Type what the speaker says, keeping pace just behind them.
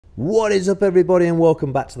What is up, everybody, and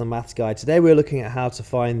welcome back to the Maths Guide. Today we're looking at how to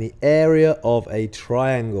find the area of a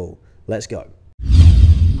triangle. Let's go.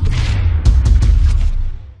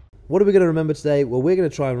 What are we going to remember today? Well, we're going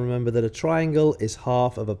to try and remember that a triangle is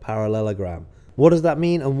half of a parallelogram. What does that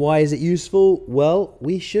mean and why is it useful? Well,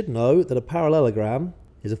 we should know that a parallelogram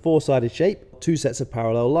is a four-sided shape, two sets of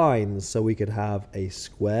parallel lines. So we could have a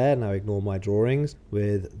square, now ignore my drawings,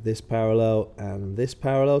 with this parallel and this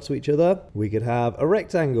parallel to each other. We could have a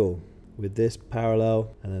rectangle with this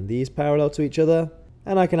parallel and then these parallel to each other.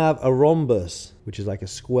 And I can have a rhombus, which is like a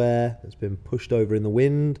square that's been pushed over in the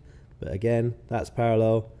wind. But again, that's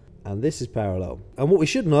parallel and this is parallel. And what we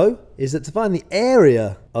should know is that to find the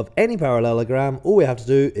area of any parallelogram, all we have to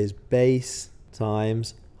do is base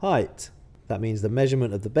times height. That means the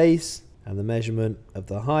measurement of the base and the measurement of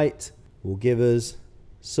the height will give us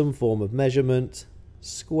some form of measurement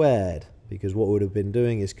squared, because what we would have been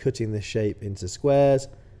doing is cutting this shape into squares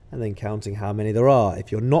and then counting how many there are.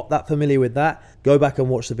 If you're not that familiar with that, go back and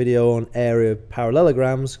watch the video on area of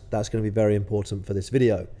parallelograms. That's going to be very important for this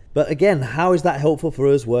video. But again, how is that helpful for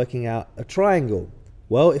us working out a triangle?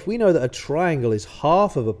 Well, if we know that a triangle is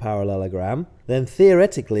half of a parallelogram, then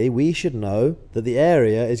theoretically we should know that the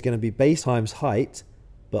area is going to be base times height,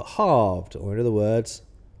 but halved, or in other words,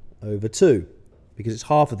 over 2, because it's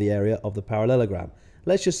half of the area of the parallelogram.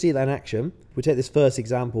 Let's just see that in action. If we take this first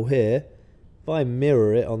example here, if I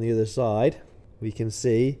mirror it on the other side, we can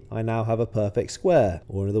see I now have a perfect square,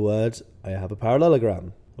 or in other words, I have a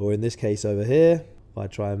parallelogram. Or in this case over here, if I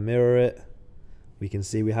try and mirror it, we can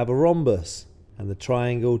see we have a rhombus. And the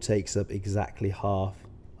triangle takes up exactly half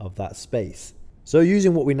of that space. So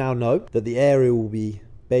using what we now know, that the area will be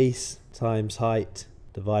base times height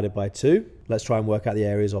divided by 2, let's try and work out the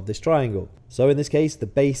areas of this triangle. So in this case, the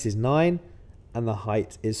base is 9 and the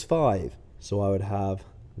height is 5. So I would have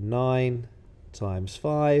 9 times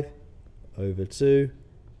 5 over 2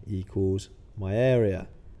 equals my area.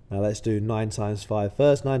 Now let's do 9 times 5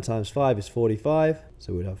 first. 9 times 5 is 45.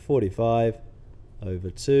 So we'd have 45 over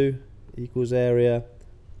 2 equals area,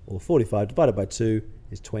 or 45 divided by 2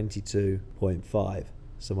 is 22.5.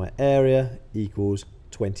 So my area equals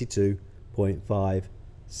 22.5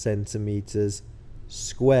 centimeters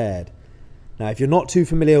squared. Now, if you're not too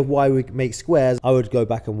familiar with why we make squares, I would go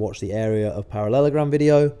back and watch the area of parallelogram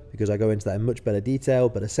video, because I go into that in much better detail.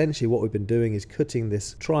 But essentially what we've been doing is cutting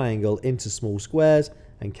this triangle into small squares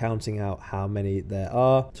and counting out how many there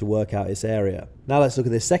are to work out its area. Now let's look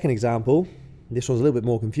at this second example. This one's a little bit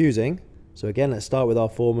more confusing. So again, let's start with our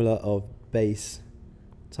formula of base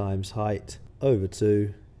times height over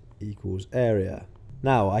 2 equals area.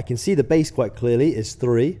 Now, I can see the base quite clearly is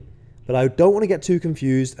 3, but I don't want to get too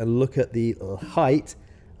confused and look at the height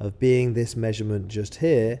of being this measurement just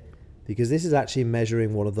here, because this is actually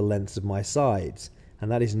measuring one of the lengths of my sides, and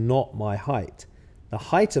that is not my height. The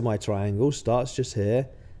height of my triangle starts just here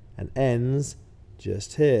and ends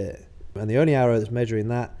just here. And the only arrow that's measuring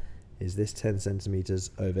that is this 10 centimeters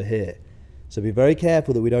over here. So be very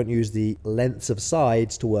careful that we don't use the lengths of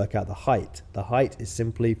sides to work out the height. The height is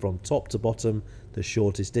simply from top to bottom, the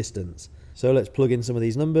shortest distance. So let's plug in some of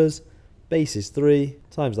these numbers. Base is 3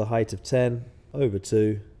 times the height of 10 over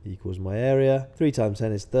 2 equals my area. 3 times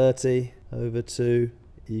 10 is 30 over 2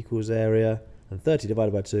 equals area. And 30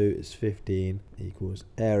 divided by 2 is 15 equals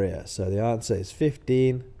area. So the answer is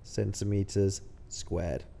 15 centimeters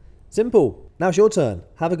squared. Simple. Now it's your turn.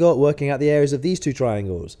 Have a go at working out the areas of these two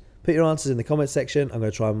triangles. Put your answers in the comment section. I'm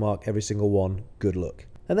going to try and mark every single one. Good luck.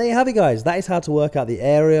 And there you have it, guys. That is how to work out the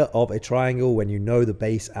area of a triangle when you know the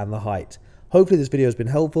base and the height. Hopefully this video has been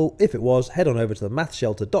helpful. If it was, head on over to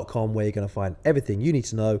themathshelter.com, where you're going to find everything you need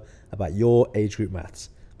to know about your age group maths.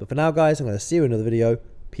 But for now, guys, I'm going to see you in another video.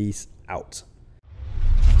 Peace out.